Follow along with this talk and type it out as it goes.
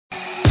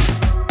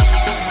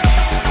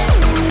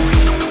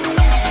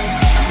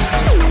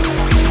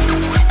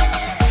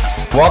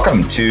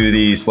Welcome to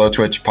the Slow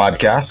Twitch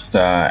podcast.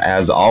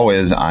 As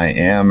always, I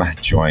am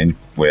joined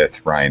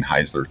with Ryan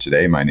Heisler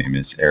today. My name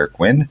is Eric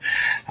Wynn.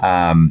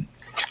 Ryan,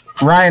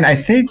 I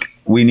think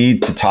we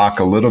need to talk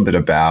a little bit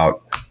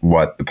about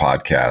what the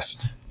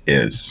podcast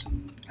is.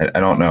 I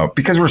don't know,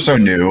 because we're so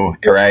new,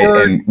 right?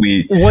 Or and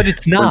what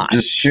it's not. We're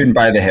just shooting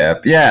by the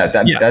hip. Yeah,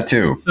 that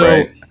too, so,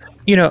 right?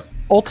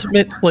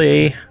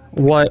 Ultimately,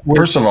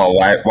 First of all,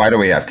 why do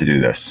we have to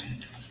do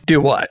this? Do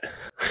what?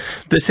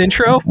 This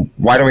intro?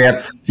 Why do we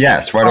have to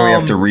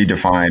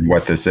redefine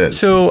what this is?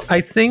 So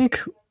I think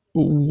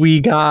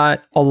we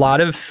got a lot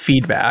of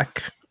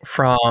feedback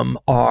from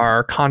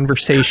our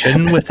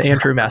conversation with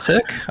Andrew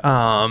Messick.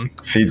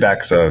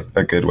 Feedback's a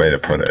good way to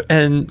put it.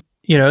 And,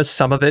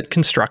 some of it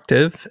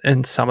constructive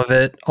and some of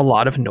it a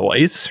lot of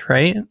noise,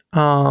 right?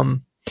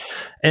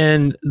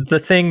 And the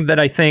thing that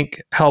I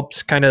think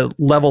helps kind of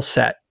level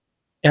set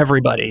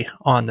everybody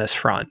on this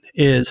front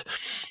is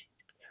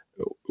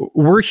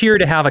we're here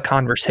to have a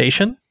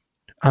conversation.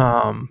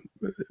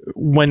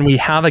 When we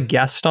have a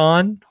guest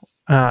on,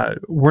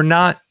 we're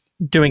not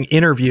doing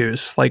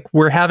interviews. Like,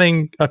 we're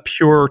having a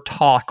pure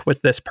talk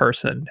with this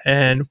person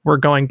and we're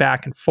going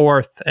back and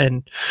forth,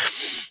 and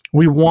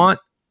we want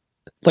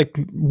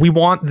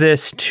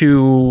this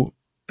to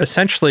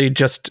essentially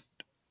just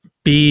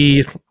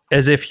be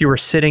as if you were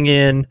sitting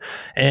in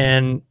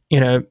and,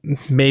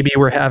 maybe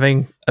we're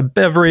having a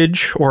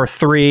beverage or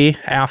three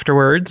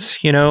afterwards,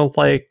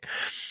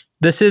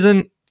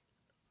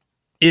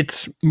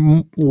 it's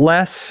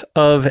less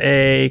of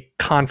a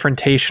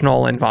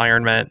confrontational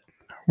environment.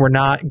 We're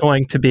not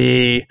going to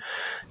be,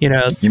 You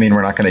mean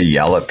we're not going to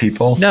yell at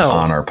people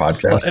on our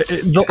podcast?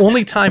 The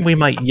only time we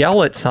might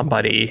yell at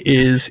somebody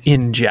is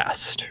in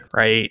jest,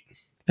 right?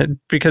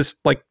 Because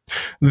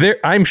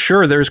I'm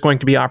sure there's going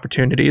to be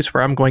opportunities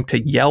where I'm going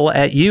to yell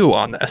at you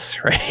on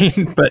this, right?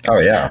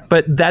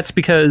 But that's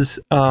because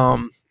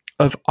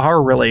of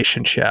our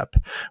relationship.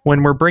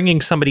 When we're bringing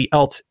somebody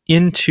else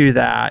into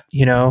that,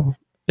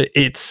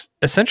 it's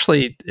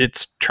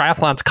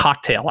triathlon's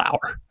cocktail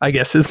hour, I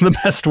guess, is the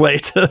best way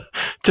to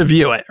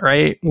view it,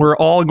 right? We're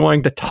all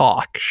going to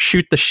talk,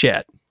 shoot the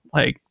shit,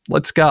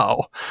 let's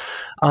go.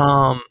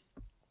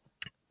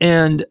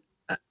 And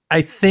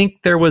I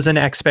think there was an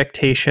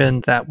expectation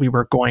that we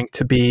were going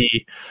to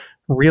be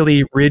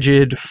really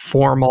rigid,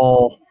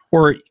 formal,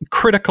 or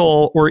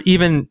critical, or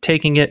even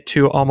taking it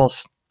to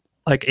almost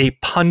like a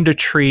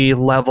punditry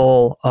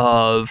level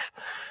of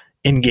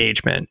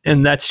engagement.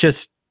 And that's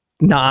just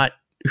not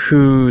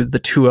who the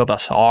two of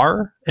us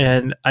are.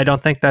 And I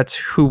don't think that's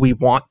who we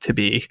want to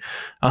be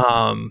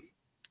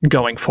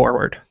going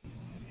forward.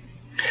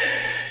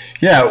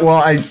 Yeah,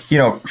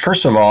 well,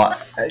 first of all,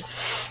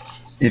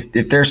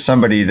 if there's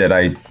somebody that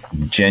I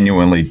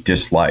genuinely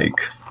dislike,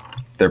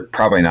 they're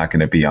probably not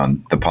going to be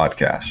on the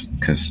podcast,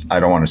 because I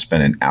don't want to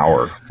spend an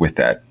hour with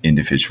that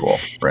individual,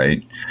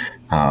 right?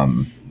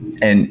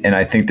 And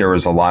I think there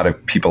was a lot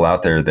of people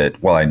out there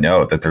I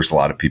know that there's a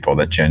lot of people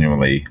that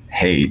genuinely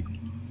hate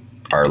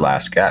our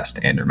last guest,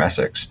 Andrew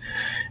Messick.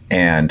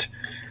 And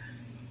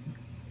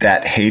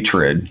that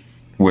hatred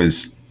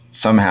was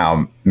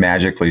somehow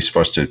magically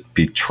supposed to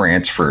be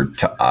transferred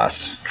to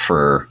us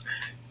for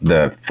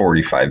the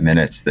 45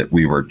 minutes that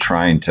we were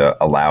trying to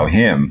allow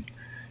him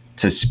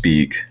to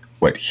speak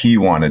what he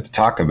wanted to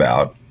talk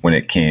about when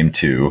it came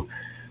to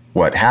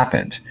what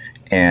happened.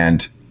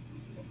 And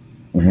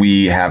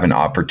we have an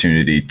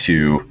opportunity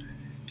to,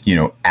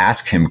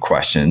 ask him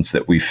questions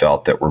that we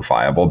felt that were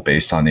viable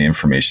based on the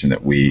information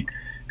that we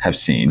have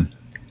seen.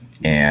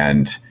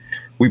 And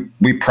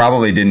we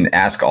probably didn't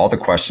ask all the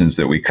questions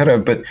that we could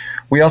have, but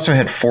we also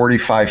had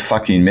 45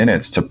 fucking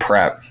minutes to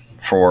prep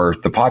for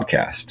the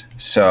podcast.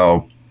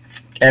 So,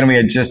 and we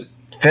had just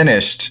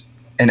finished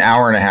an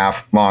hour and a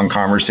half long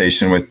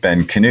conversation with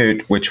Ben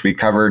Canute, which we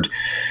covered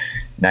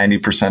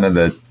 90% of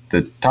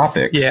the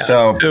topics. Yeah.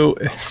 So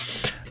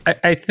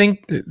I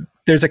think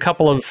there's a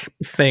couple of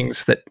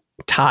things that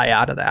tie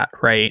out of that,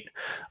 right?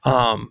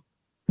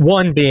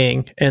 One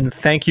being, and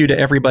thank you to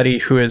everybody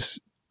who has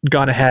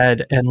gone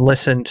ahead and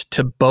listened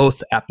to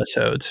both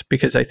episodes,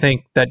 because I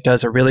think that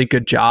does a really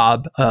good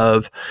job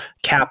of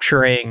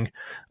capturing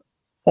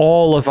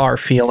all of our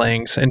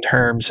feelings in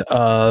terms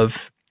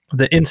of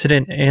the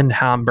incident in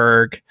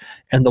Hamburg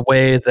and the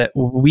way that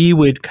we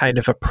would kind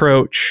of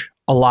approach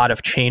a lot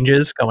of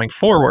changes going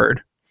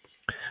forward.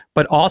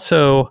 But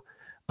also,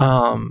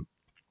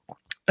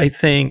 I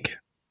think,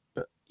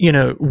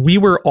 we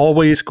were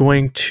always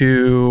going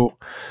to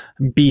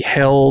be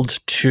held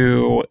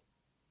to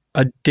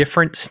a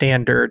different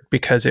standard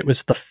because it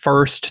was the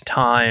first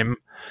time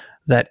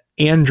that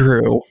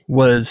Andrew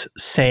was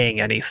saying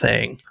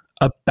anything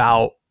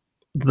about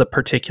the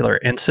particular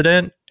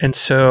incident. And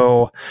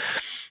so,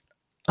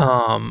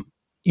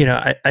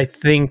 I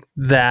think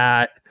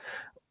that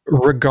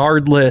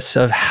regardless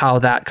of how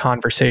that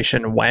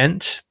conversation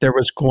went, there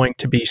was going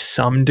to be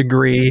some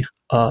degree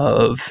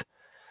of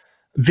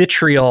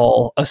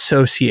vitriol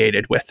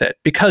associated with it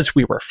because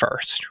we were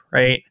first,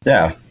 right?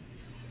 Yeah.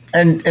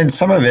 And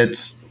some of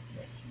it's,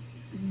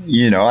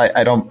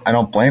 I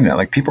don't blame them.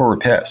 Like, people were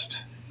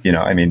pissed.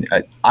 I mean,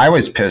 I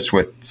was pissed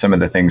with some of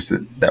the things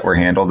that were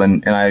handled,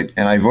 and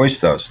I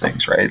voiced those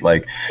things, right?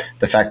 Like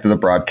the fact that the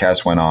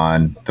broadcast went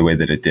on the way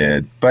that it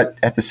did. But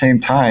at the same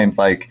time,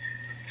 like,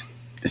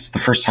 it's the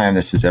first time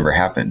this has ever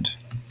happened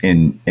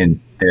in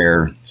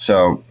there.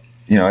 So,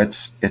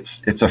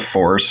 it's a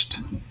forced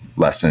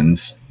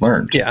lessons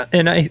learned. Yeah.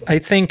 And I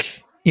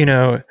think,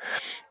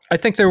 I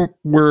think there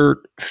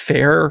were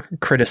fair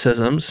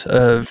criticisms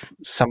of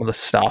some of the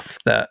stuff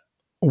that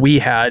we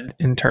had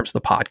in terms of the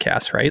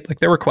podcast, right? Like,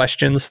 there were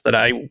questions that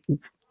I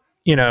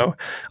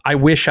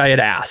wish I had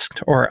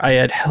asked, or I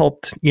had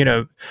helped,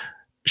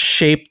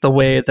 shape the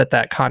way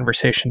that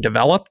conversation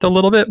developed a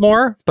little bit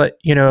more. But,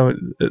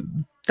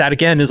 that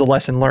again is a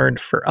lesson learned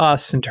for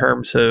us in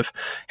terms of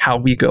how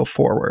we go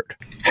forward.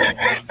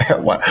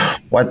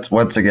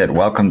 Once again,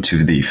 welcome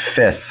to the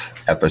 5th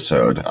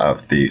episode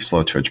of the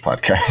Slow Twitch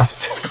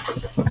podcast.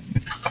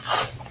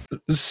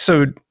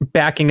 So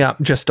backing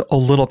up just a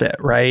little bit,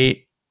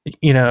 right?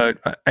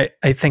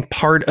 I think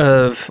part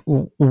of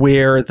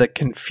where the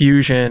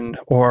confusion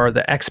or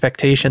the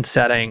expectation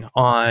setting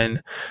on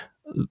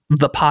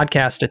the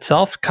podcast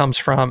itself comes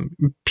from,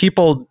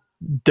 people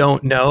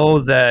don't know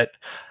that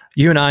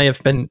you and I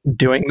have been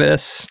doing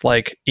this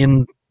like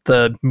in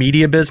the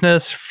media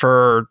business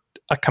for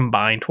a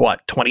combined,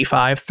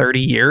 25,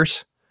 30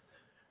 years,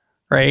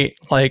 right?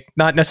 Like,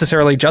 not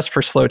necessarily just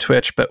for Slow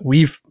Twitch, but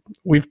we've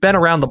been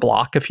around the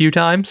block a few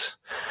times.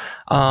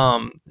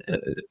 And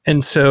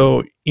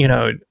so,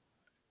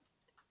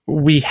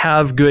 we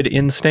have good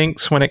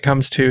instincts when it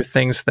comes to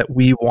things that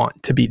we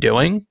want to be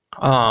doing.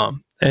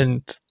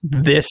 And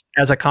this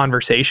as a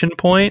conversation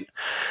point,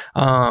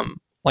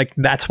 like,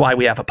 that's why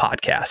we have a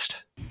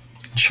podcast.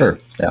 Sure.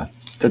 Yeah.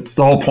 That's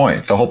the whole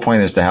point. The whole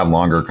point is to have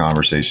longer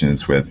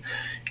conversations with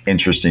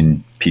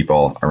interesting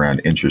people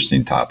around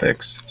interesting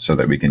topics so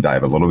that we can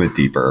dive a little bit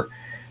deeper,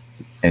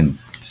 and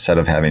instead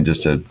of having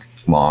just a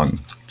long,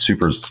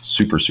 super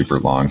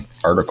long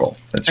article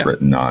that's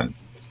written on,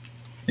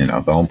 the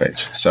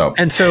homepage. So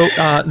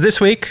this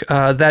week,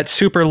 that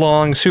super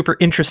long, super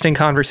interesting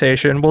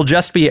conversation will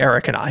just be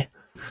Eric and I.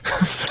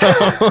 So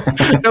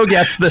no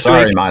guests this week.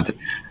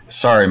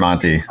 Sorry,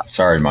 Monty.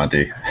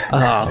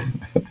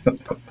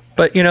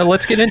 But,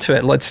 let's get into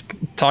it. Let's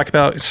talk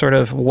about sort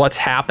of what's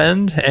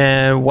happened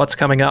and what's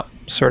coming up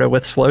sort of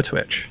with Slow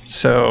Twitch.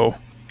 So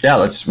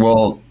yeah,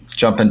 we'll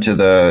jump into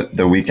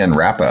the weekend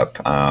wrap up.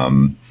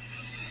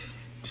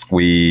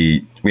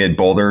 We had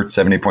Boulder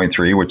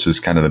 70.3, which was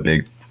kind of the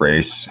big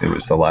race. It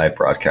was the live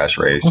broadcast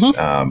race.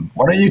 Mm-hmm.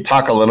 Why don't you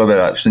talk a little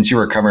bit since you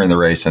were covering the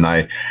race, and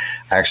I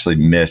actually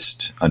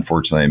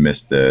unfortunately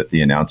missed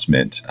the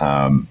announcement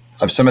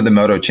of some of the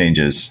moto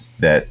changes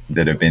that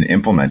have been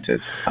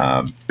implemented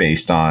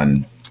based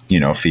on,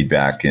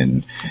 feedback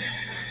and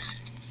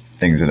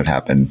things that have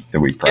happened the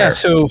week prior. Yeah,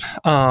 so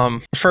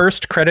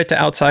first, credit to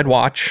Outside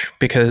Watch,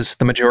 because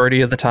the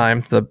majority of the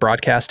time the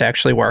broadcast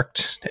actually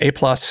worked. A+,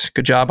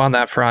 good job on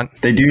that front.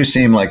 They do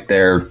seem like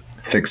they're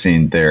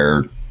fixing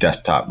their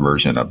desktop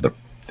version of the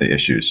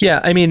issues.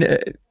 Yeah, I mean,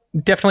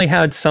 definitely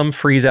had some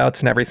freeze outs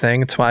and everything.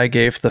 That's why I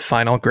gave the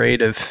final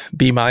grade of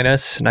B-.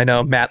 And I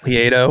know Matt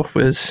Lieto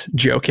was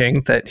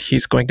joking that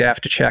he's going to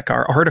have to check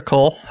our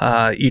article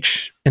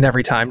each and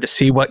every time to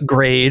see what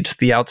grade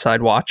the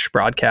Outside Watch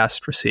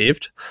broadcast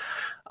received.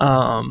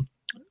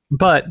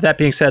 But that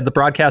being said, the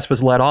broadcast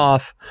was let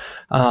off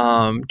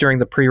during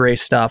the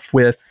pre-race stuff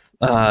with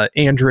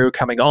Andrew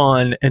coming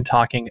on and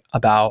talking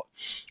about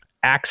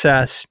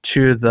access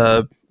to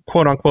the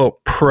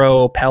quote-unquote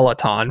pro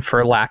peloton,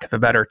 for lack of a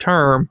better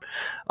term,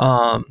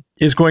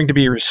 is going to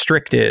be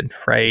restricted,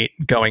 right,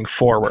 going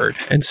forward.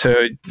 And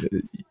so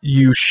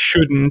you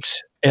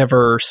shouldn't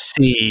ever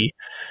see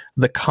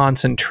the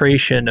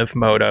concentration of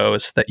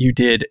motos that you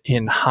did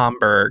in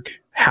Hamburg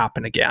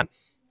happen again.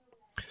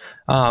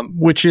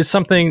 Which is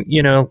something,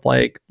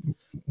 like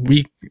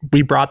we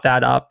brought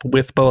that up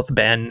with both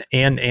Ben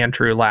and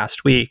Andrew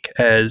last week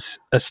as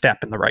a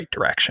step in the right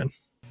direction.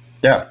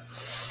 Yeah.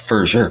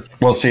 For sure.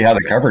 We'll see how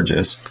the coverage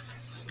is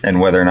and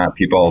whether or not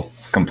people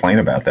complain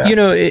about that.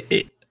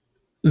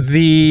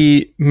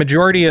 The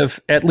majority of,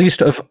 at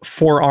least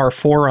for our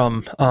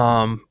forum,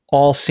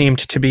 all seemed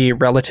to be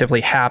relatively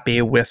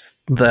happy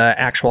with the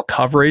actual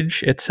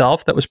coverage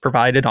itself that was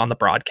provided on the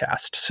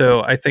broadcast.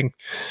 So I think,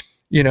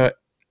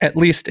 at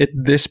least at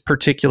this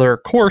particular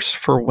course,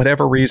 for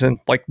whatever reason,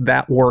 like,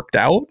 that worked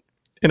out.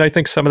 And I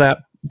think some of that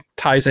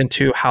ties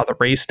into how the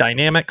race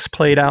dynamics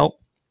played out.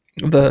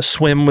 The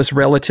swim was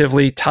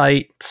relatively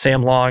tight.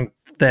 Sam Long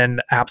then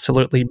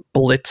absolutely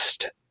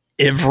blitzed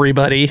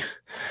everybody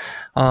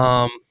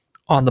on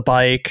the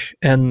bike,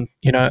 and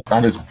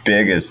not as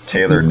big as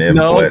Taylor Knibb.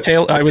 No,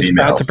 I was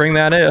about to bring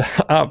that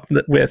up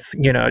with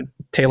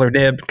Taylor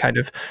Knibb kind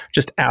of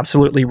just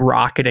absolutely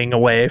rocketing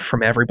away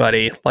from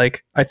everybody.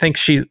 Like, I think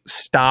she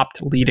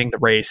stopped leading the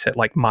race at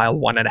like mile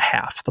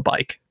 1.5. The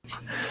bike.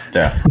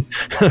 Yeah.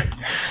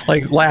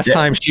 Like last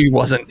time she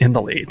wasn't in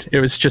the lead. It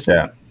was just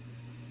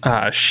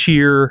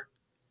sheer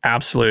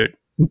absolute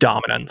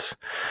dominance.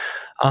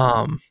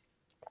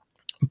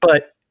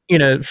 But,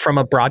 from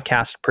a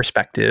broadcast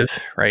perspective,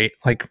 right?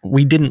 Like,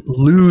 we didn't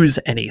lose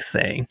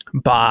anything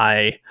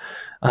by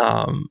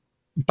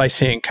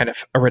seeing kind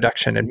of a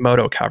reduction in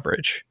moto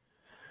coverage.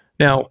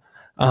 Now,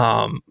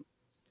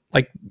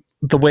 like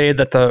the way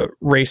that the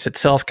race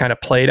itself kind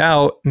of played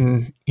out,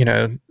 and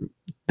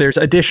there's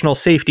additional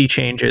safety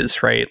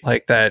changes, right?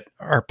 Like that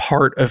are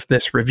part of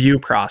this review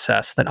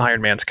process that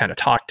Ironman's kind of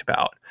talked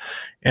about.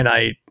 And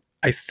I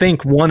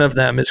think one of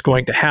them is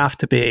going to have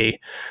to be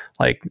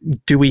like,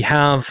 do we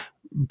have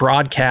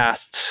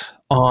broadcasts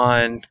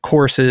on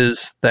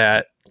courses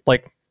that,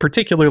 like,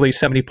 particularly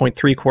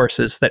 70.3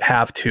 courses that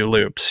have two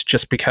loops,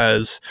 just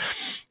because,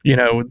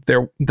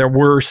 there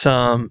were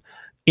some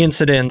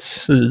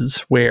incidences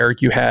where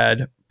you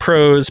had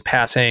pros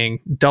passing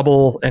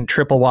double and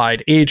triple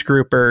wide age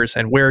groupers,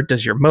 and where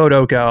does your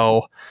moto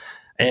go?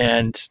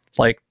 And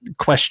like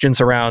questions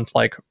around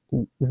like,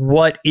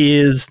 what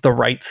is the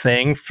right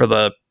thing for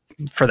the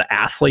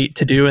athlete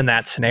to do in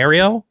that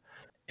scenario?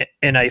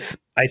 And I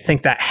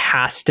think that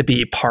has to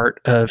be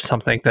part of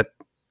something that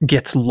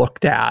gets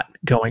looked at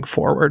going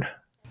forward.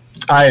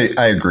 I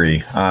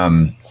agree.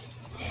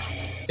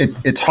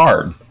 It's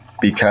hard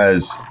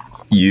because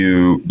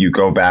you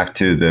go back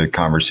to the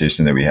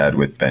conversation that we had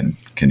with Ben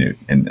Canute,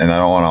 and I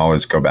don't want to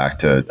always go back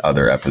to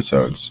other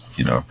episodes,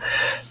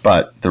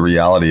 but the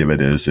reality of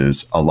it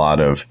is a lot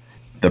of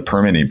the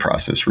permitting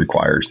process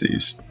requires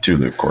these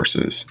 2-loop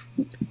courses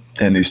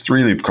and these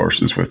 3-loop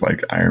courses with like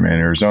Ironman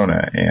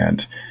Arizona,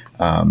 and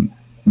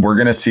we're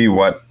going to see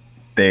what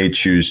they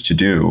choose to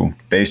do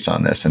based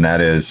on this. And that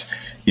is,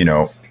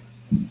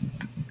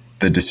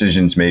 the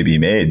decisions may be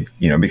made,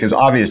 because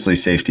obviously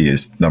safety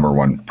is number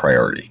one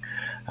priority.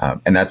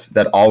 And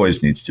that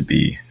always needs to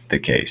be the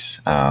case.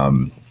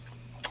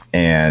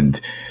 And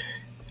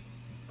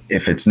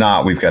if it's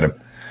not, we've got a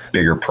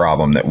bigger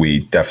problem that we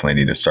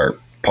definitely need to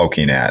start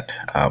poking at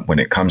when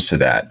it comes to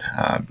that.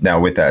 Now,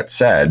 with that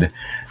said,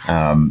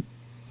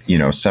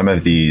 some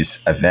of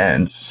these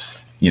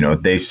events,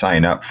 they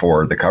sign up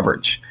for the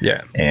coverage.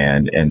 Yeah.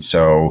 And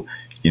so,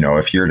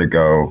 if you're to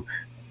go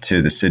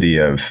to the city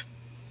of,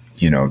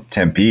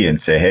 Tempe and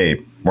say,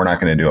 hey, we're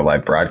not going to do a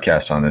live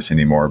broadcast on this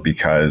anymore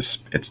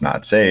because it's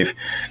not safe,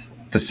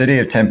 the city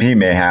of Tempe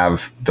may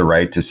have the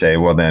right to say,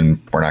 well, then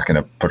we're not going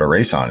to put a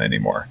race on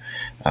anymore.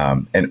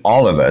 And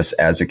all of us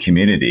as a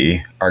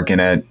community are going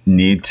to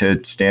need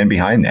to stand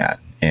behind that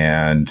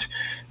and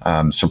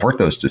support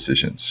those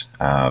decisions.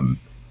 Assuming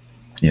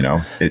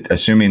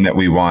that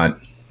we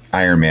want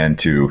Ironman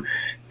to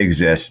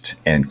exist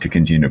and to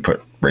continue to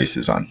put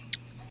races on.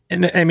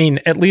 And I mean,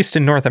 at least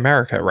in North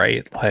America,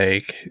 right?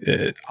 Like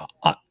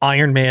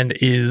Ironman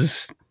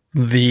is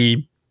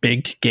the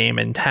big game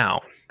in town.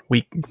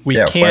 We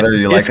can't, whether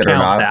you like it or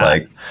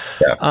not,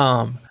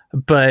 that.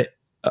 But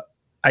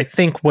I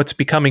think what's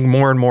becoming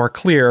more and more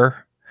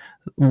clear,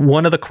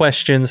 one of the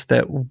questions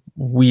that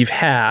we've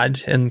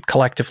had and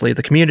collectively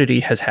the community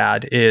has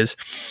had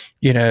is,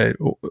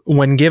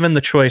 when given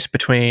the choice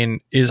between,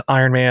 is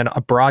Ironman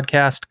a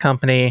broadcast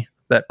company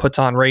that puts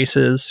on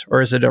races,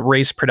 or is it a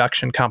race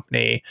production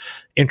company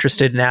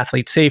interested in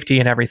athlete safety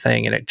and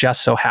everything, and it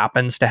just so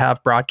happens to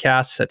have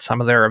broadcasts at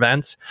some of their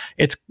events?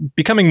 It's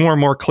becoming more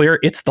and more clear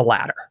it's the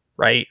latter,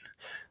 right?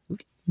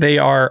 They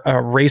are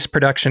a race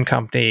production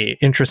company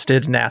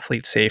interested in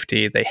athlete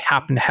safety. They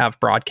happen to have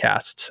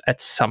broadcasts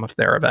at some of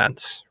their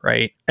events,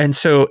 right? And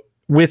so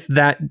with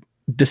that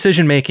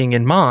decision making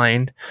in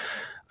mind,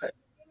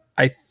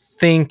 I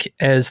think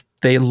as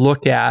they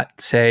look at,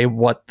 say,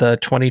 what the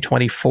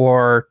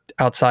 2024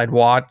 Outside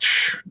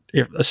Watch,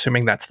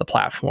 assuming that's the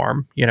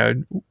platform,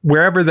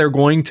 wherever they're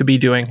going to be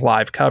doing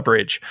live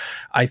coverage,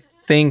 I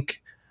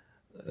think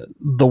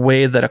the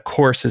way that a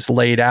course is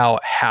laid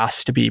out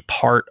has to be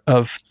part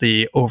of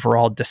the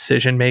overall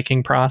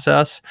decision-making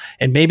process.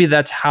 And maybe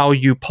that's how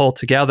you pull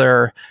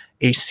together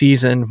a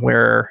season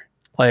where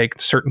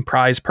like certain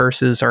prize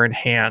purses are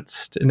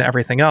enhanced and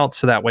everything else.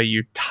 So that way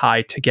you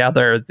tie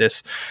together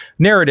this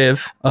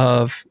narrative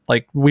of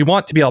like, we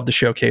want to be able to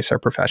showcase our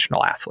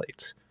professional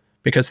athletes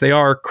because they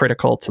are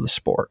critical to the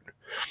sport.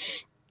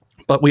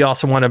 But we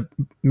also want to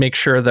make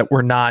sure that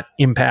we're not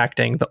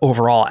impacting the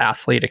overall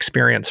athlete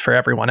experience for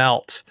everyone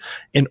else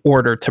in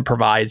order to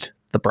provide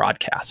the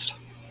broadcast.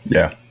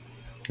 Yeah.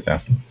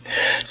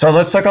 So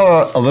let's talk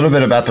a little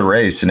bit about the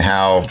race and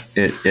how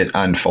it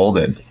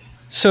unfolded.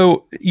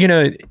 So,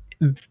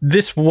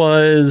 this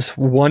was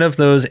one of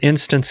those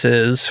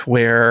instances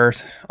where,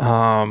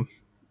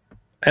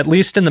 at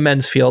least in the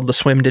men's field, the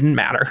swim didn't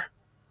matter.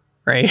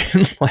 Right?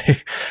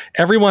 Like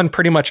everyone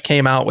pretty much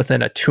came out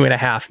within a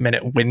 2.5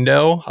 minute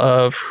window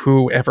of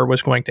whoever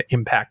was going to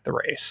impact the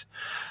race.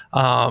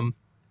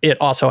 It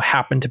also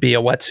happened to be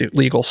a wetsuit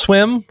legal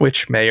swim,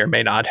 which may or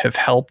may not have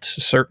helped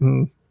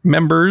certain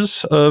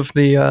members of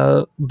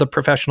the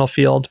professional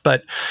field.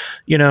 But,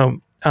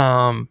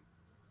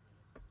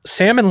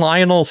 Sam and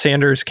Lionel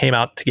Sanders came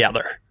out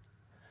together,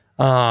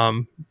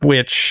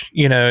 which,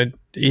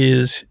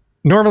 is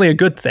normally a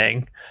good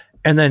thing.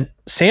 And then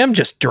Sam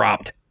just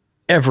dropped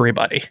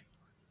everybody,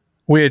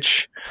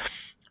 which,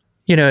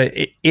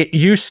 it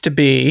used to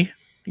be,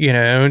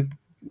 you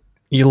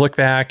look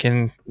back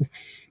in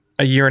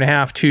a year and a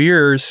half, 2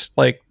 years,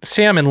 like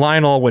Sam and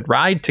Lionel would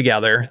ride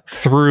together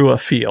through a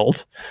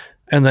field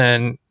and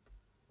then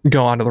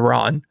go on to the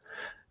run.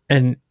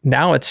 And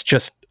now it's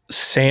just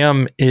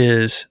Sam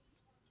is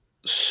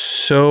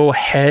so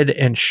head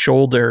and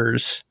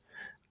shoulders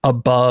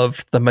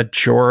above the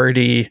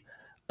majority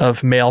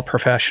of male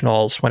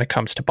professionals when it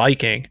comes to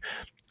biking.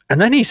 And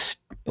then he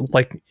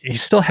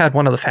still had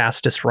one of the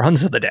fastest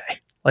runs of the day.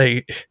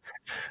 Like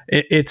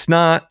he's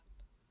not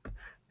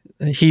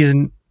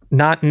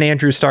an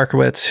Andrew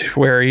Starkowitz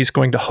where he's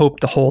going to hope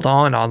to hold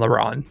on the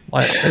run.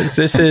 Like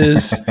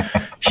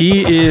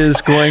he is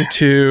going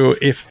to,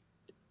 if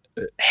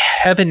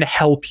heaven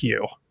help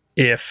you,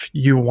 if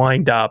you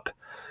wind up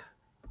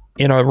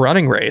in a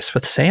running race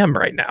with Sam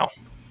right now.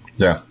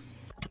 Yeah.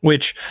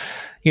 Which,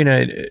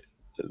 the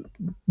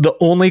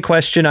only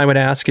question I would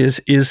ask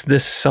is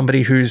this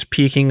somebody who's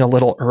peaking a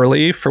little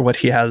early for what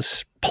he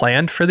has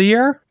planned for the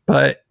year?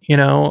 But,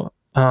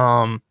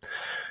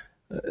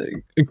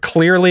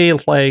 clearly,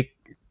 like,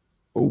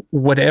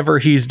 whatever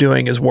he's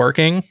doing is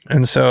working.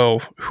 And so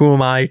who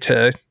am I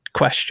to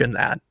question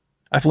that?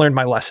 I've learned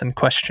my lesson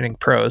questioning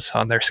pros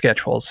on their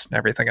schedules and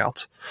everything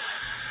else.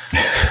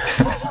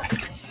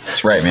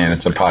 That's right, man.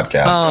 It's a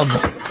podcast.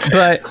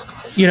 But,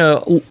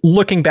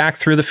 looking back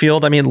through the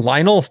field, I mean,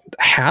 Lionel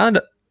had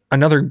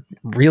another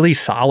really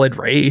solid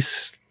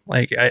race.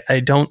 Like, I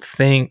don't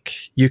think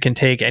you can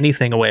take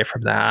anything away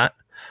from that.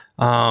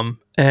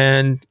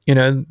 And,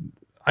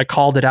 I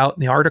called it out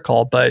in the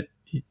article, but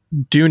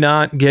do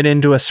not get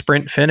into a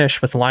sprint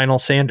finish with Lionel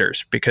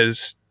Sanders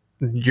because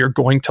you're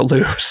going to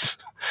lose.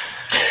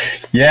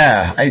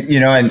 Yeah.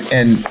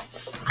 And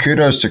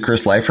kudos to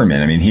Chris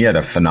Leiferman. I mean, he had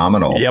a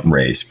phenomenal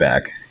race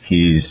back.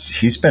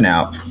 He's been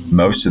out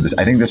most of this.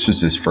 I think this was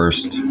his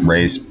first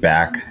race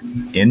back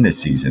in the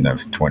season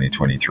of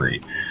 2023.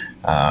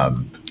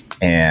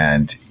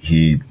 And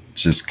he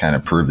just kind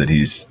of proved that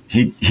he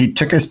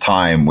took his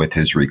time with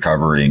his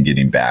recovery and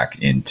getting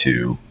back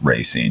into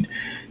racing.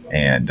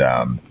 And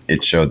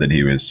it showed that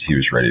he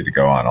was ready to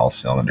go on all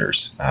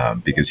cylinders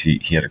because he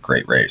had a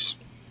great race.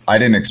 I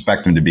didn't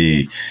expect him to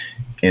be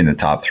in the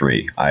top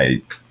three.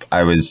 I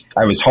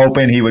was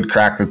hoping he would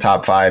crack the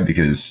top five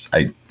because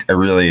I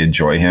really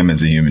enjoy him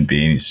as a human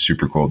being. He's a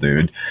super cool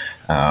dude.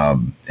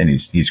 And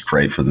he's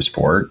great for the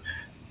sport,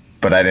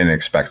 but I didn't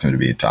expect him to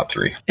be in top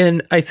three.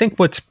 And I think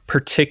what's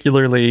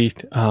particularly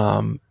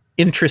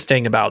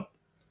interesting about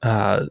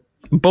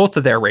both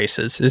of their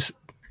races is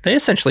they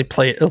essentially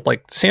played,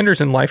 like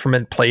Sanders and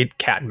Leiferman played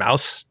cat and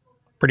mouse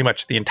pretty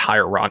much the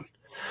entire run.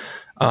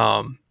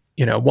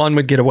 One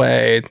would get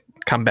away,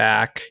 come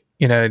back,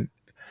 that's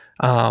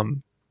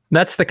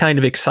the kind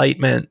of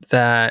excitement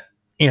that,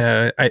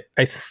 I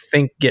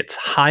think gets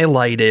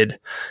highlighted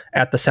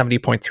at the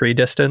 70.3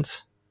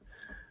 distance.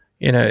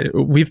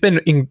 We've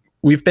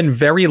been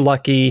very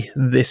lucky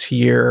this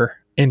year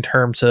in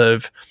terms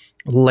of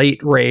late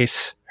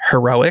race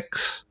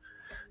heroics,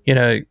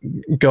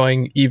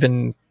 going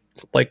even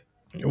like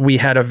we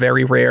had a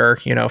very rare,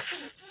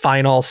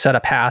 final set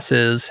of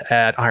passes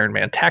at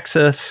Ironman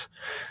Texas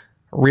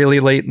really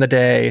late in the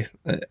day.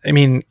 I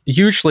mean,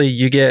 usually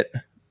you get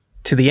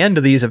to the end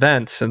of these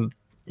events and,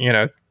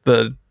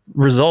 the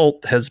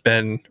result has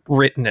been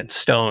written in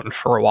stone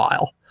for a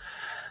while.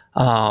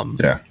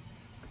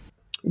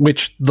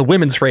 Which the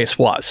women's race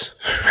was,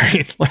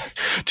 right?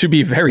 To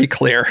be very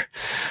clear,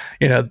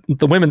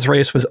 the women's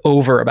race was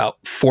over about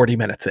 40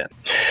 minutes in.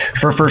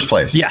 For first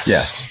place.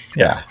 Yes.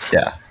 Yeah.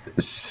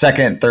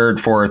 Second, third,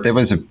 fourth. It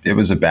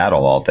was a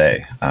battle all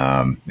day.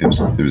 It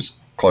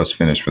was close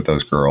finish with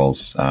those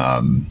girls.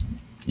 And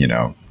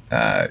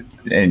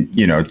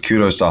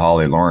kudos to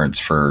Holly Lawrence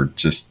for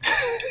just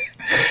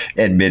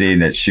admitting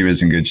that she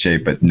was in good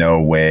shape, but no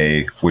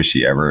way was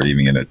she ever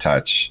even going to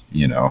touch,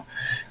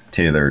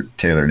 Taylor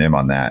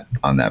Knibb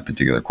on that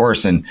particular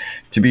course. And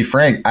to be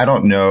frank, I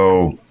don't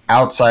know,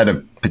 outside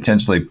of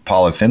potentially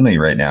Paula Findlay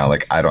right now,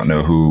 like I don't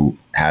know who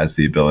has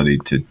the ability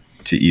to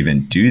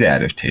even do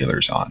that if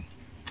Taylor's on.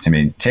 I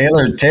mean,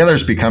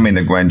 Taylor's becoming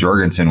the Gwen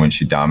Jorgensen when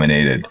she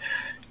dominated,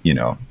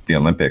 the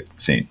Olympic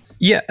scene.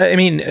 Yeah, I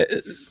mean,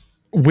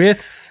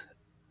 with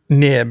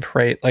Knibb,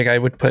 right? Like I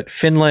would put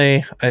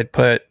Findlay, I'd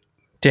put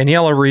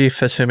Daniela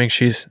Reef, assuming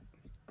she's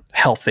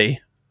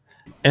healthy,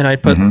 and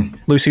I'd put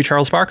Lucy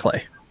Charles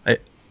Barclay.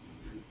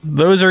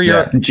 Those are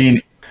your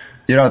Jeannie.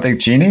 You don't think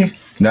Jeannie?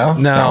 No,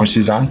 not when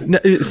she's on. No,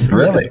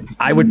 really?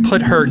 I would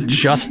put her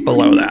just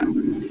below that.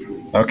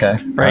 Okay,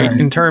 right.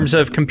 In terms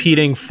of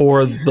competing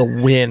for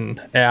the win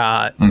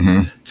at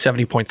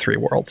 70.3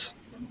 Worlds.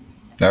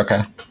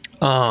 Okay.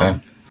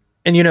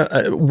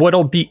 And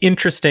what'll be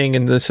interesting,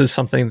 and this is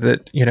something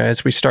that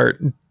as we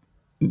start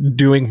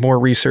doing more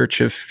research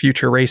of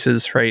future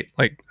races, right?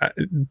 Like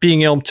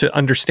being able to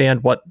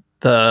understand what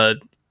the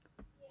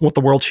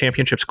World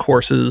Championships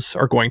courses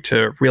are going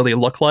to really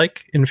look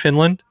like in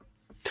Finland,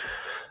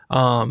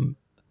 and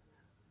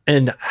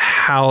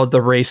how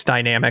the race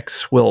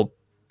dynamics will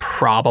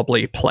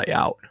probably play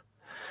out.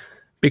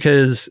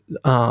 Because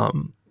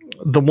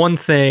the one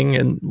thing,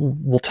 and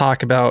we'll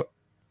talk about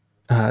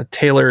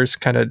Taylor's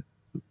kind of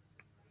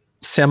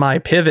semi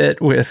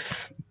pivot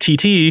with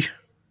TT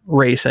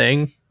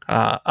racing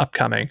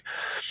upcoming,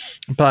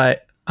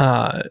 but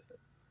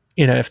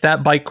if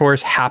that bike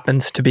course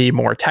happens to be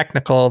more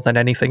technical than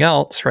anything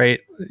else, right,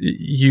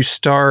 you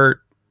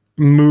start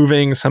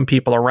moving some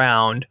people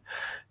around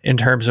in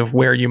terms of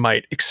where you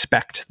might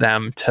expect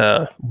them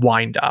to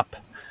wind up.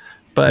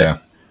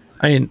 But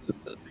I mean,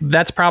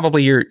 that's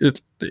probably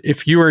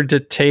if you were to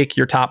take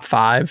your top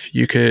 5,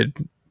 you could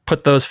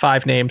put those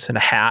 5 names in a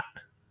hat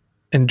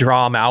and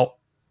draw them out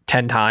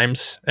 10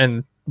 times.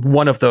 And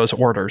one of those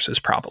orders is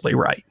probably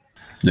right.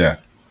 Yeah.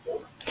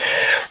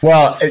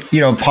 Well,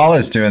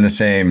 Paula's doing the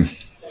same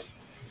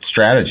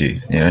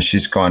strategy.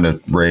 She's going to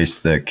race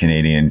the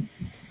Canadian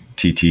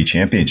TT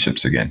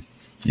championships again,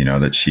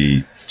 that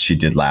she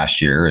did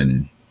last year.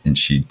 And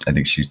I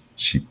think she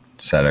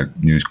set a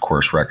new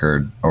course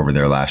record over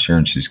there last year,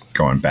 and she's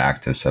going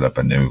back to set up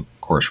a new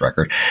course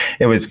record.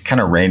 It was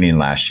kind of raining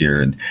last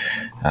year. And,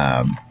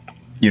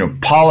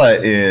 Paula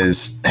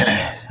is,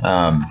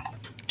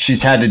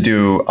 she's had to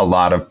do a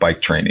lot of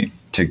bike training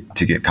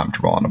to get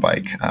comfortable on a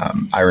bike.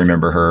 I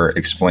remember her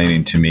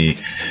explaining to me,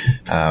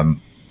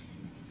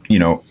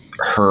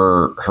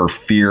 her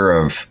fear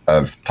of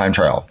time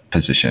trial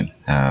position,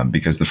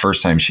 because the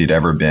first time she'd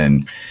ever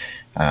been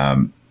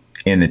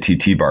in the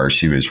TT bars,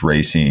 she was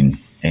racing,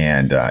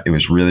 and it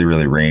was really,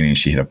 really raining.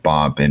 She hit a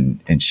bump,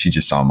 and she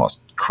just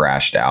almost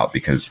crashed out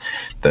because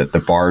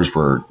the bars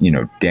were,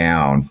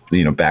 down,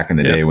 back in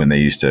the day when they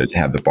used to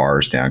have the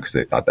bars down because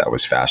they thought that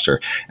was faster,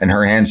 and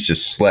her hands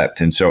just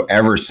slipped. And so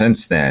ever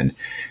since then,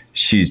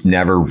 she's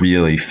never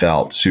really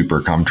felt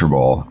super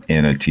comfortable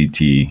in a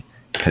TT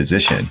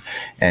position.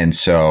 And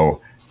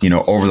so,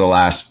 over the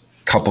last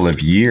couple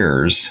of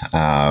years,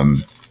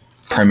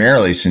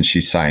 primarily since she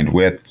signed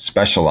with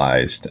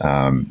Specialized,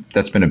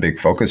 that's been a big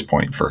focus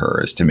point for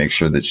her, is to make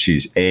sure that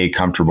she's A,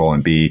 comfortable,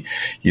 and B,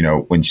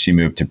 when she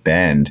moved to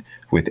Bend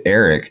with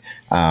Eric,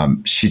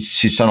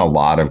 she's done a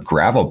lot of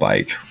gravel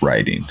bike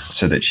riding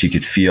so that she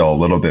could feel a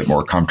little bit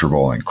more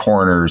comfortable in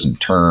corners and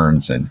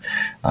turns. And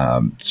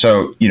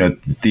so,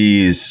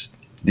 these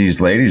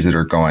ladies that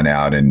are going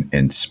out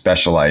and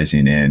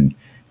specializing in,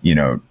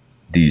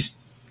 these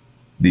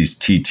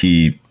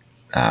TT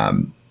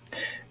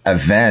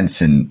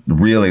events and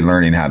really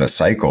learning how to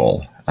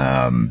cycle,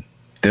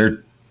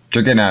 they're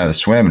getting out of the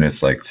swim, and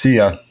it's like, see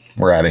ya,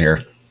 we're out of here,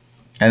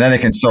 and then they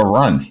can still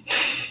run.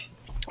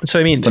 So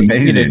I mean, it's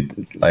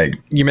amazing.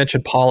 You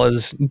mentioned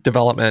Paula's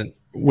development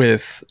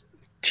with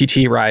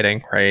TT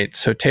riding, right?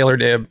 So Taylor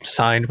Knibb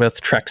signed with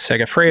Trek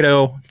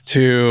Segafredo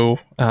to.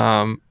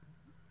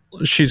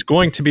 She's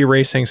going to be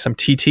racing some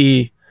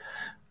TT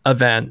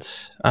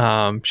events.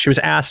 She was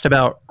asked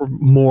about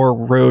more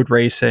road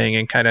racing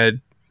and kind of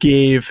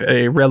gave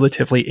a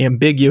relatively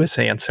ambiguous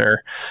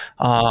answer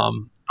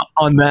on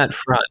that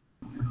front.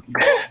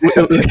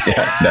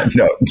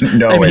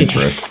 No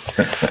interest.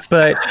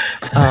 But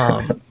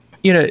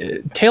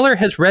Taylor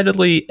has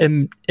readily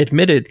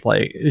admitted,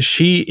 like,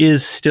 she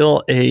is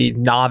still a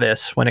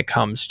novice when it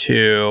comes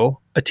to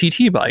a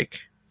TT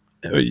bike.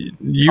 I mean,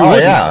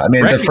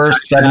 the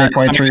first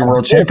 70.3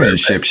 World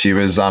Championship, she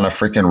was on a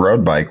freaking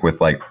road bike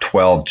with like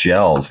 12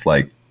 gels,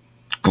 like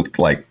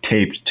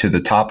taped to the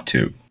top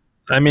tube.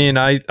 I mean,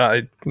 I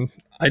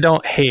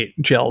don't hate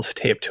gels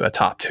taped to a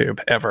top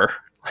tube ever.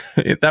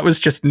 That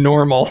was just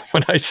normal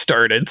when I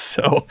started.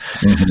 So,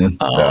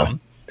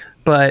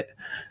 but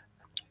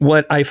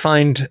what I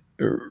find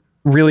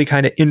really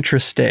kind of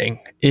interesting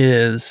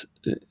is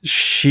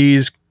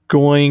she's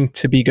going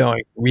to be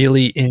going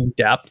really in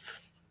depth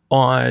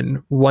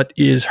on what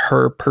is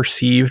her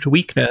perceived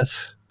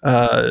weakness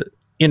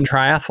in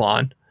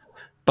triathlon,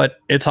 but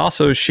it's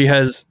also she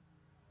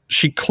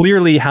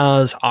clearly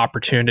has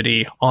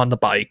opportunity on the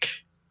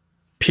bike.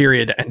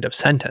 Period. End of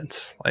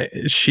sentence. Like,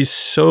 she's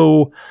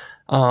just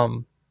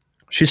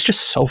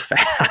so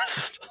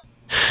fast.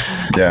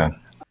 Yeah.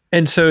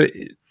 And so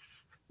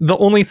the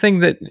only thing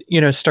that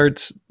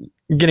starts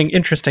getting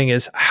interesting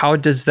is how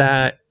does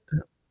that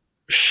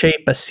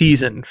shape a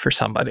season for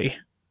somebody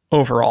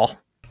overall?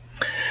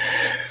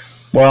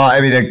 Well,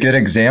 I mean, a good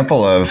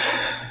example of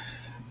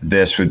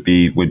this would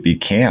be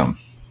Cam,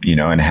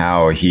 and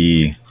how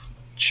he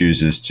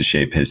chooses to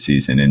shape his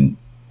season. And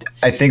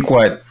I think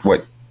what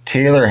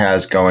Taylor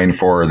has going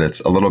for her that's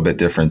a little bit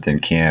different than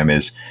Cam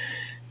is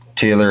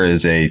Taylor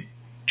is a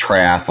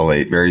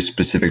triathlete, very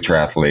specific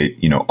triathlete.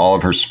 All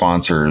of her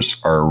sponsors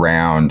are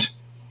around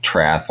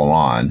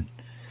triathlon,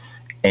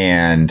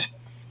 and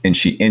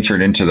she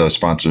entered into those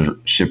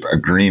sponsorship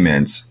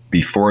agreements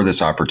before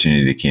this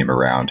opportunity came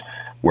around,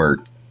 where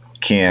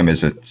Cam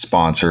is a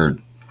sponsored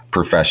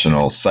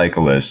professional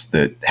cyclist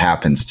that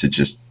happens to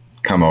just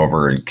come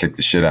over and kick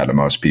the shit out of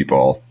most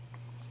people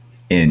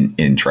in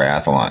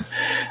triathlon.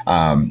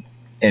 And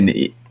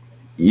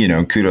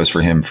kudos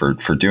for him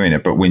for doing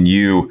it. But when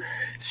you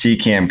see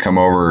Cam come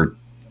over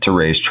to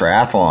race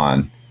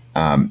triathlon,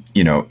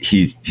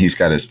 he's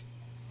got his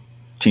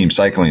team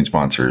cycling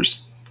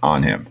sponsors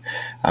on him.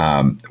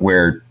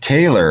 Where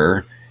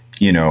Taylor,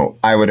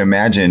 I would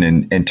imagine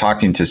in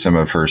talking to some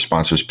of her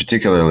sponsors,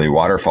 particularly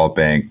Waterfall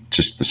Bank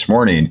just this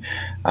morning,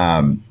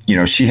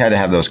 she had to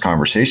have those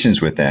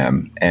conversations with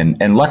them.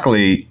 And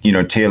luckily,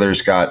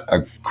 Taylor's got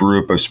a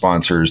group of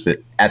sponsors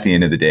that at the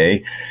end of the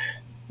day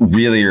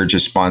really are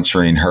just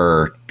sponsoring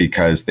her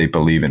because they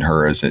believe in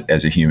her as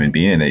a human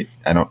being. And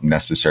I don't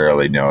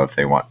necessarily know if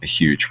they want a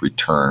huge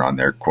return on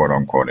their quote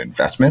unquote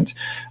investment.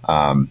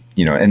 And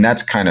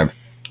that's kind of,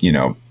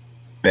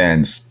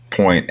 Ben's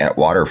point at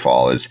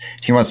Waterfall is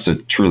he wants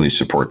to truly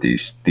support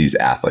these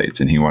athletes,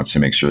 and he wants to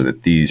make sure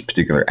that these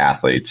particular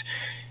athletes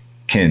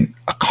can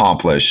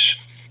accomplish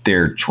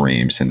their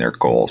dreams and their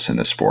goals in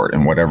the sport,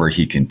 and whatever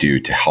he can do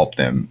to help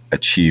them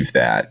achieve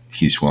that,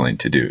 he's willing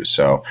to do.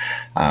 So,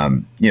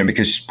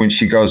 because when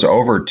she goes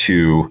over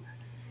to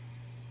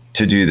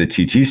do the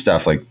TT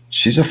stuff, like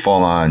she's a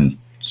full-on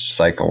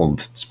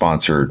cycled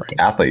sponsored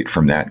athlete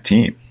from that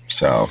team.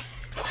 So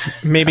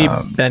maybe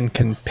Ben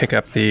can pick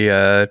up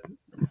the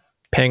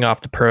paying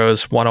off the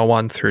pros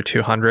 101 through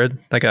 200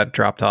 that got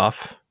dropped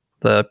off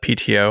the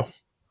PTO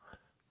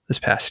this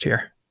past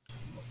year.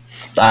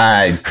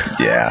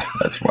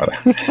 That's what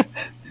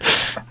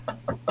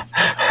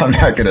I'm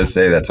not going to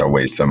say that's a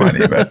waste of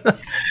money, but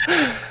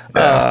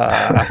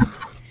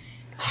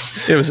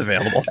it was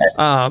available.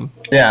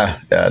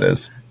 It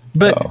is.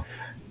 But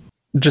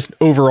just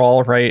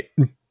overall, right?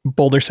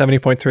 Boulder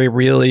 70.3,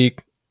 really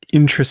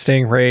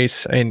interesting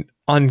race and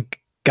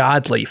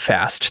ungodly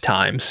fast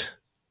times.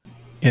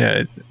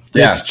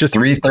 It's just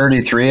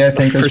 3:33, I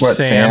think is what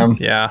Sam.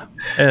 Yeah.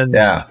 And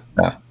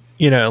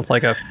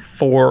like a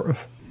 4,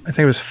 I think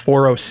it was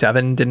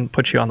 4:07 didn't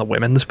put you on the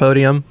women's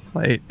podium.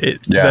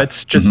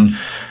 That's just,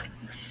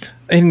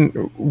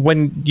 and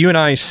when you and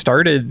I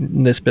started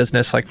in this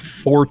business, like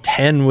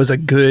 4:10 was a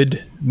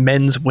good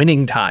men's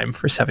winning time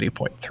for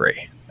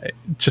 70.3.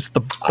 Just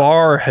the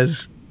bar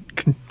has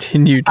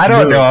continued. I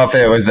don't know if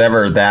it was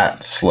ever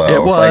that slow.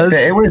 It was.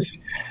 It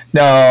was.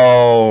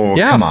 No,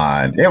 come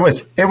on. It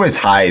was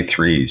high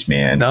threes,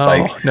 man. No.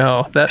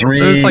 It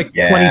was like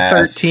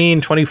 2013,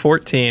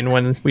 2014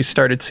 when we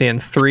started seeing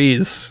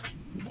threes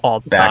all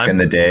the time. Back in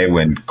the day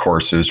when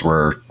courses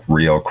were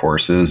real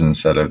courses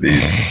instead of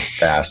these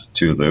fast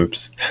two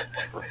loops.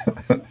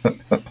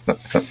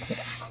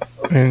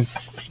 And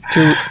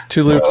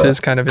two loops is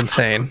kind of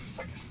insane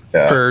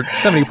for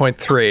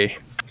 70.3.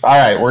 All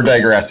right, we're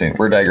digressing.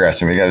 We got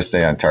to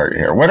stay on target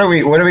here. What do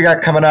we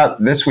got coming up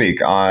this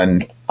week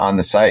on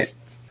the site?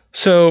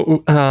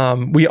 So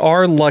we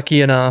are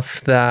lucky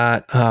enough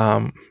that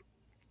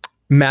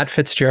Matt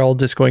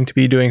Fitzgerald is going to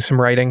be doing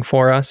some writing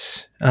for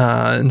us.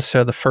 And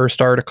so the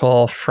first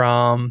article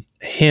from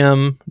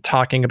him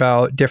talking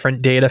about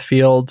different data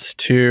fields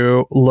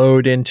to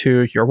load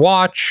into your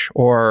watch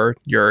or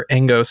your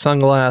Engo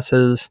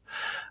sunglasses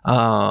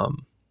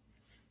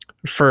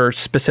for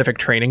specific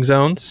training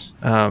zones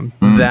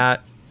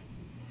that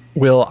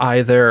will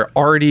either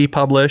already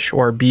publish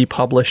or be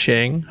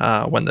publishing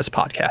when this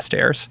podcast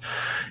airs.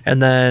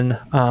 And then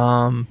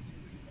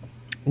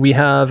we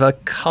have a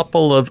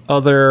couple of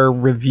other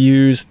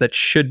reviews that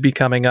should be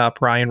coming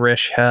up. Ryan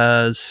Risch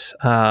has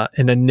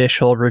an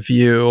initial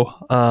review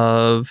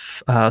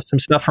of some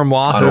stuff from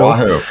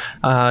Wahoo.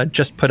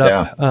 Just put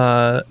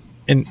up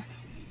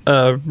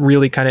a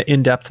really kind of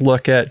in-depth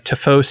look at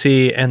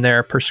Tifosi and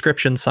their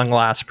prescription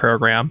sunglass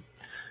program,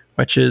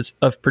 which is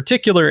of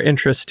particular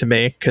interest to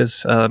me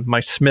because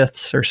my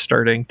Smiths are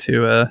starting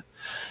to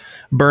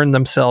burn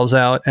themselves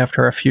out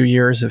after a few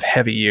years of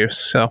heavy use.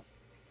 So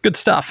good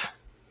stuff.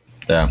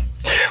 Yeah.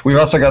 We've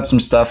also got some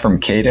stuff from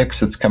Cadix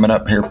that's coming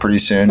up here pretty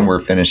soon. We're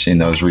finishing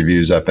those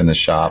reviews up in the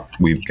shop.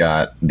 We've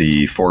got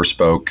the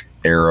 4-spoke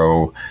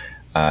Aero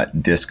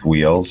disc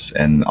wheels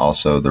and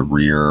also the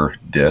rear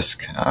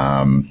disc.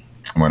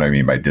 What I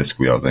mean by disc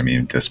wheels, I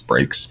mean disc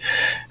brakes.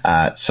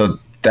 So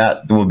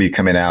that will be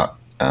coming out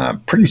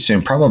pretty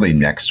soon. Probably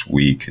next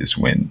week is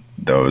when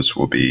those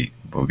will be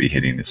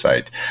hitting the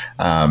site.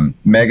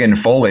 Megan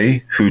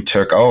Foley, who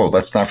took,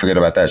 let's not forget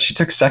about that. She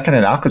took second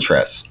at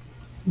Alcatraz.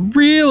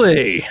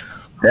 Really?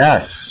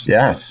 Yes.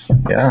 Yeah.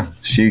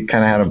 She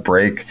kind of had a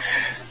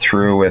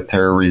breakthrough with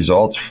her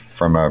results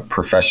from a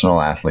professional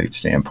athlete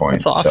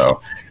standpoint. That's awesome.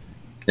 So,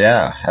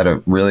 yeah, had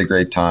a really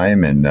great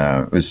time and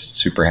was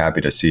super happy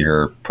to see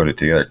her put it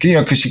together.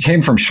 Because she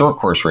came from short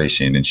course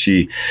racing and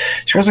she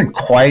wasn't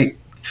quite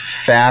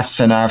fast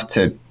enough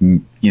to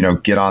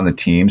get on the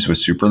teams with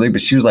Super League,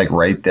 but she was like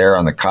right there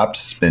on the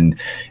cusp. And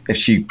if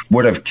she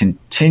would have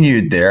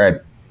continued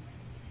there,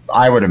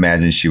 I would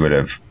imagine she would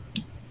have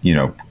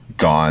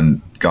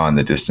gone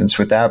the distance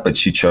with that, but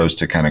she chose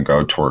to kind of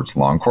go towards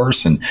long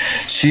course, and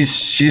she's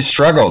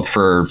struggled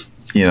for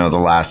the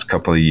last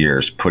couple of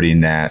years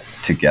putting that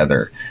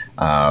together,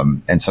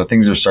 and so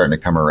things are starting to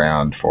come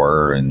around for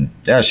her. And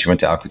she went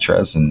to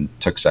Alcatraz and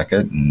took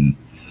second, and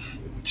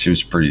she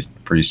was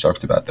pretty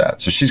stoked about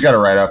that. So she's got a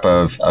write-up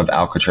of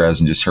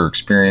Alcatraz and just her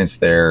experience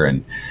there,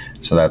 and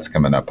so that's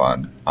coming up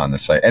on the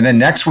site. And then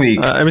next week,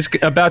 I was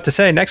about to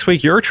say next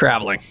week you're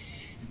traveling.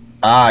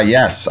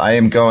 Yes, I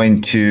am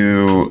going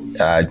to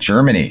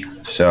Germany.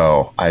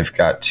 So I've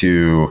got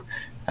to,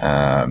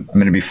 I'm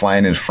going to be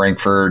flying into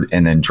Frankfurt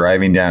and then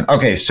driving down.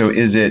 Okay, so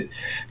is it,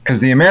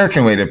 because the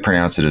American way to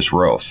pronounce it is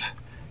Roth,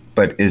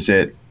 but is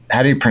it,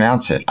 how do you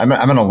pronounce it? I'm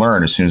going to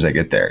learn as soon as I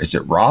get there. Is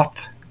it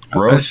Roth?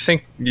 Roth? I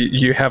think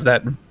you have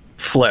that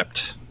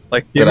flipped.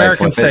 Like the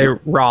Americans say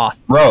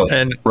Roth. Roth.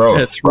 And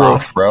Roth. it's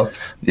Roth. Roth.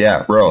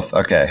 Yeah, Roth.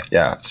 Okay.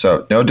 Yeah.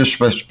 So no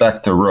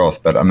disrespect to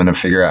Roth, but I'm going to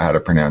figure out how to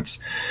pronounce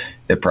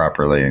it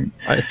properly. And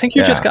I think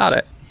you just got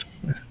it.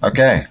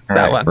 Okay. All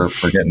right. We're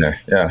getting there.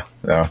 Yeah.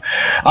 So,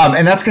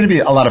 and that's going to be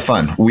a lot of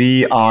fun.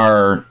 We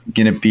are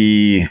going to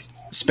be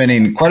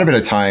spending quite a bit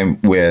of time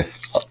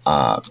with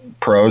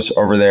pros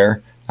over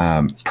there.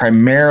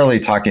 Primarily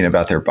talking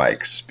about their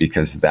bikes,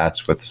 because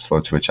that's what the Slow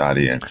Twitch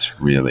audience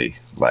really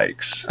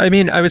likes. I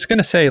mean, I was going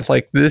to say,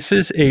 like, this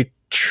is a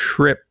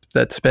trip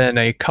that's been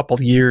a couple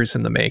years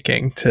in the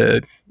making to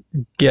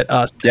get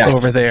us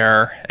over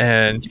there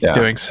and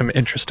doing some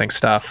interesting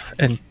stuff.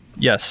 And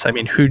yes, I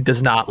mean, who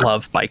does not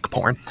love bike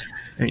porn?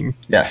 I mean,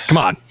 yes. Come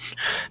on.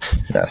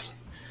 Yes.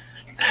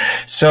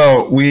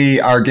 So we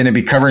are going to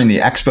be covering the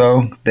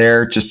expo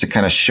there just to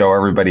kind of show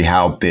everybody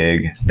how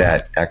big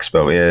that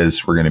expo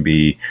is. We're going to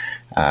be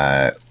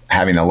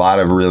having a lot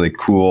of really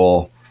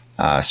cool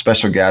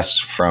special guests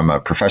from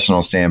a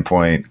professional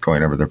standpoint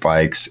going over their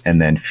bikes.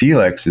 And then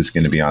Felix is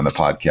going to be on the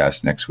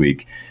podcast next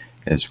week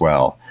as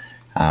well.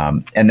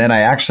 And then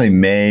I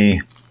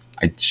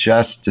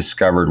just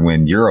discovered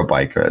when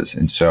Eurobike is.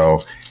 And so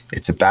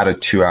it's about a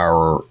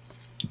 2-hour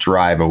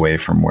drive away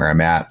from where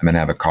I'm at. I'm going to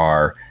have a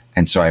car.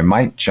 And so I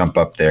might jump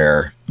up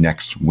there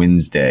next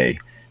Wednesday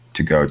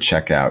to go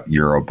check out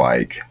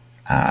Eurobike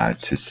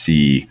to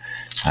see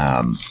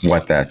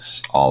what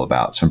that's all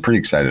about. So I'm pretty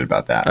excited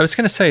about that. I was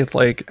going to say,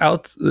 like,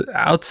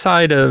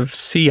 outside of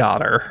Sea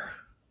Otter,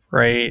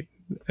 right?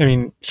 I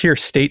mean, here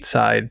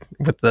stateside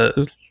with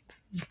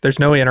there's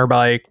no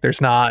Interbike.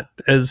 There's not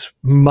as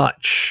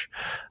much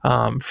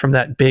from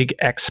that big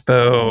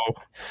expo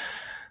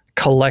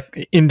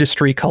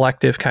industry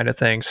collective kind of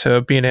thing.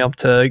 So being able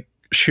to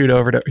shoot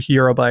over to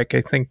Eurobike,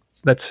 I think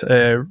that's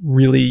a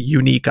really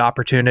unique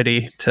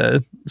opportunity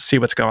to see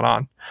what's going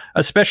on,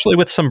 especially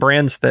with some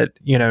brands that,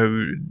 you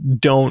know,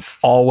 don't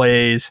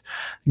always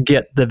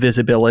get the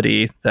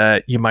visibility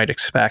that you might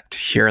expect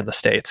here in the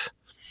States.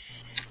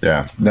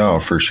 Yeah, no,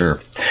 for sure.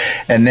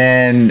 And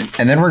then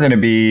we're going to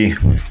be,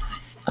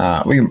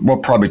 we'll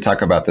probably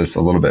talk about this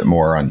a little bit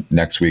more on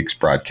next week's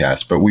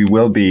broadcast, but we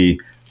will be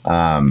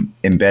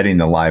embedding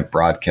the live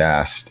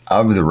broadcast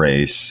of the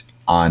race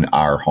on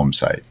our home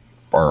site,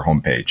 our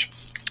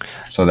homepage.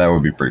 So that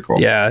would be pretty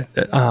cool. Yeah.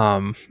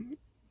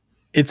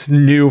 It's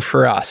new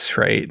for us,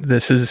 right?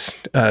 This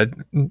is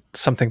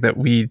something that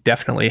we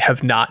definitely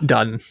have not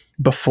done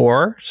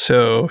before.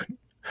 So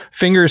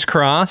fingers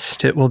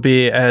crossed it will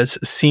be as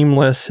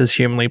seamless as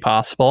humanly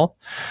possible.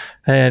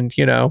 And,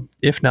 you know,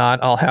 if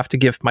not, I'll have to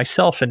give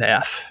myself an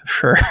F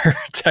for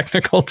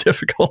technical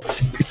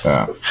difficulties.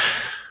 All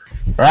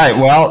right.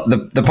 Well,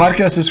 the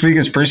podcast this week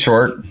is pretty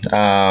short.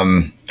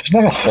 There's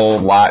not a whole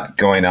lot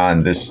going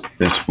on this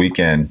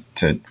weekend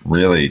to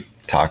really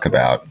talk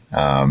about.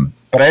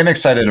 But I am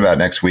excited about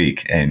next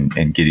week and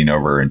getting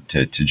over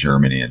to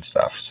Germany and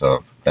stuff.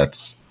 So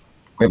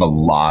we have a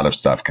lot of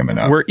stuff coming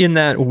up. We're in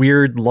that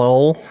weird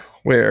lull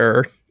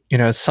where, you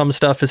know, some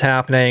stuff is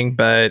happening,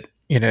 but,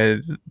 you know,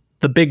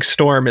 the big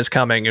storm is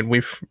coming, and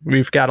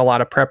we've got a lot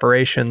of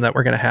preparation that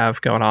we're going to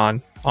have going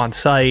on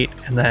site.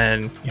 And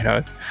then, you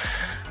know,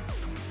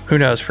 who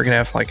knows, we're going to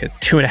have like a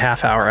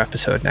 2.5 hour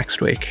episode next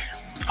week.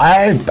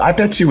 I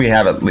bet you we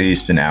have at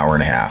least an hour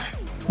and a half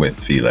with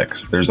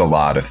Felix. There's a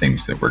lot of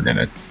things that we're going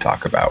to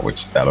talk about,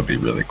 which that'll be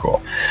really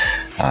cool.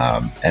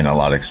 And a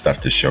lot of stuff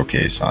to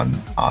showcase on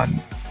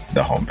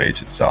the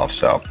homepage itself.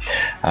 So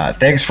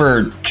thanks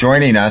for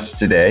joining us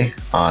today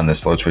on the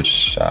Slow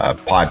Twitch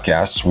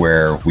podcast,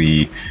 where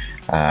we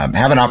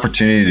have an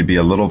opportunity to be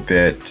a little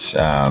bit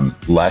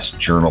less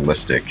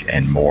journalistic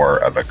and more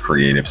of a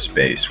creative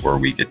space where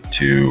we get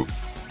to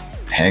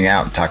hang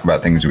out and talk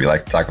about things we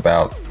like to talk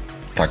about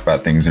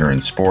things that are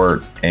in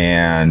sport,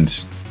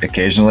 and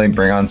occasionally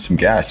bring on some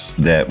guests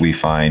that we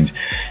find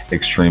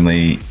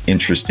extremely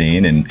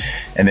interesting, and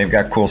they've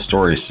got cool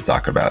stories to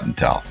talk about and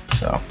tell.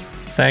 So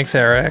thanks,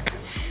 Eric.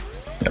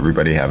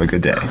 Everybody have a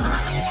good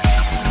day.